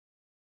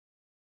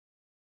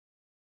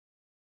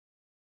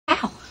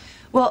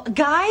Well,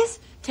 guys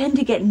tend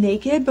to get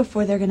naked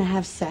before they're gonna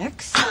have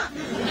sex.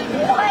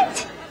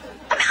 What?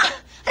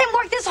 I didn't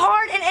work this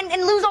hard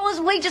and lose all this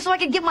weight just so I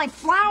could give my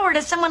flower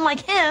to someone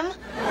like him.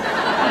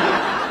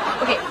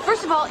 Okay,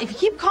 first of all, if you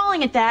keep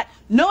calling it that,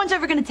 no one's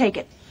ever gonna take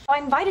it. I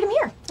invited him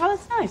here. Oh,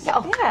 that's nice.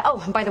 Yeah, yeah. Oh,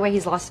 and by the way,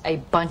 he's lost a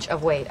bunch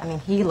of weight. I mean,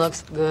 he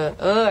looks good.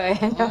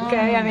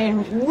 Okay, I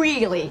mean,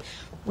 really,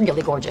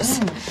 really gorgeous.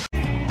 Oh,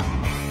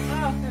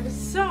 that is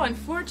so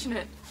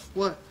unfortunate.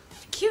 What?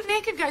 The cute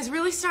naked guy's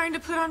really starting to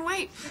put on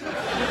weight.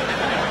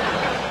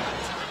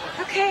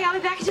 Okay, I'll be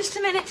back in just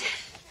a minute.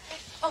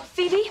 Oh,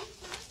 Phoebe,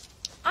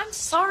 I'm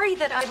sorry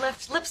that I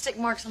left lipstick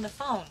marks on the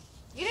phone.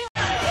 You didn't...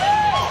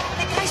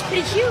 That guy's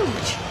pretty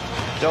huge.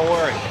 Don't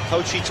worry.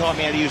 Coach, he taught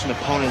me how to use an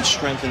opponent's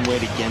strength and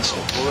weight against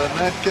him. Well, then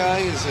that guy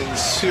is in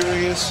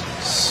serious,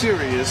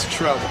 serious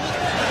trouble.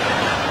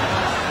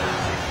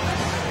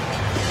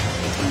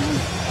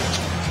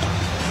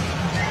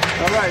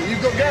 All right, you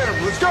go get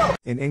him. Let's go.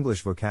 In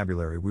English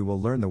vocabulary, we will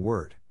learn the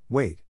word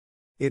weight.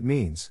 It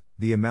means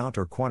the amount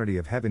or quantity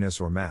of heaviness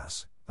or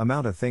mass,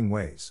 amount a thing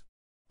weighs.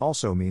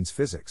 Also means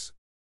physics.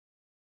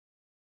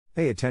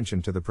 Pay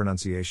attention to the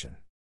pronunciation.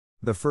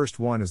 The first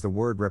one is the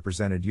word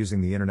represented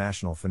using the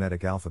International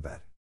Phonetic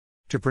Alphabet.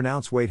 To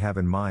pronounce weight, have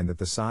in mind that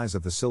the size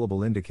of the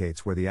syllable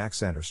indicates where the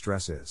accent or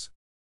stress is.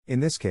 In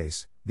this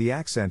case, the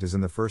accent is in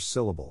the first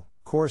syllable,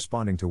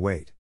 corresponding to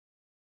weight.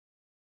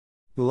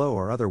 Below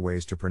are other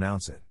ways to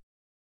pronounce it.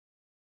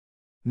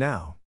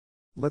 Now,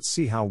 let's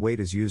see how weight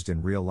is used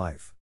in real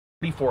life.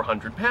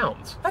 3,400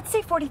 pounds. Let's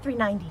say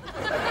 43.90.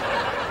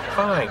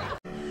 Fine.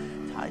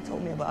 Ty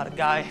told me about a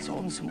guy who's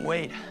holding some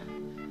weight.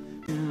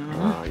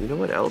 You know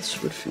what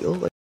else would feel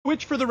like?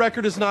 Which, for the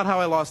record, is not how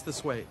I lost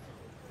this weight.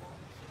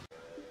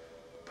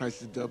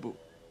 Price is double.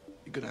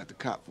 You're gonna have to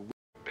cop for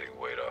Big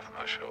weight off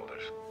my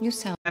shoulders. You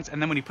sound...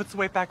 And then when he puts the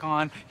weight back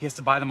on, he has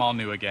to buy them all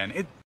new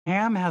again.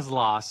 Ham has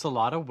lost a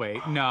lot of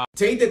weight. No.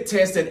 Take the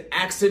test at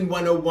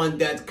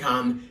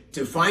accent101.com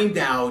to find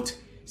out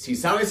si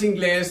sabes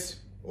inglés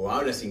o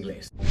hablas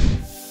inglés.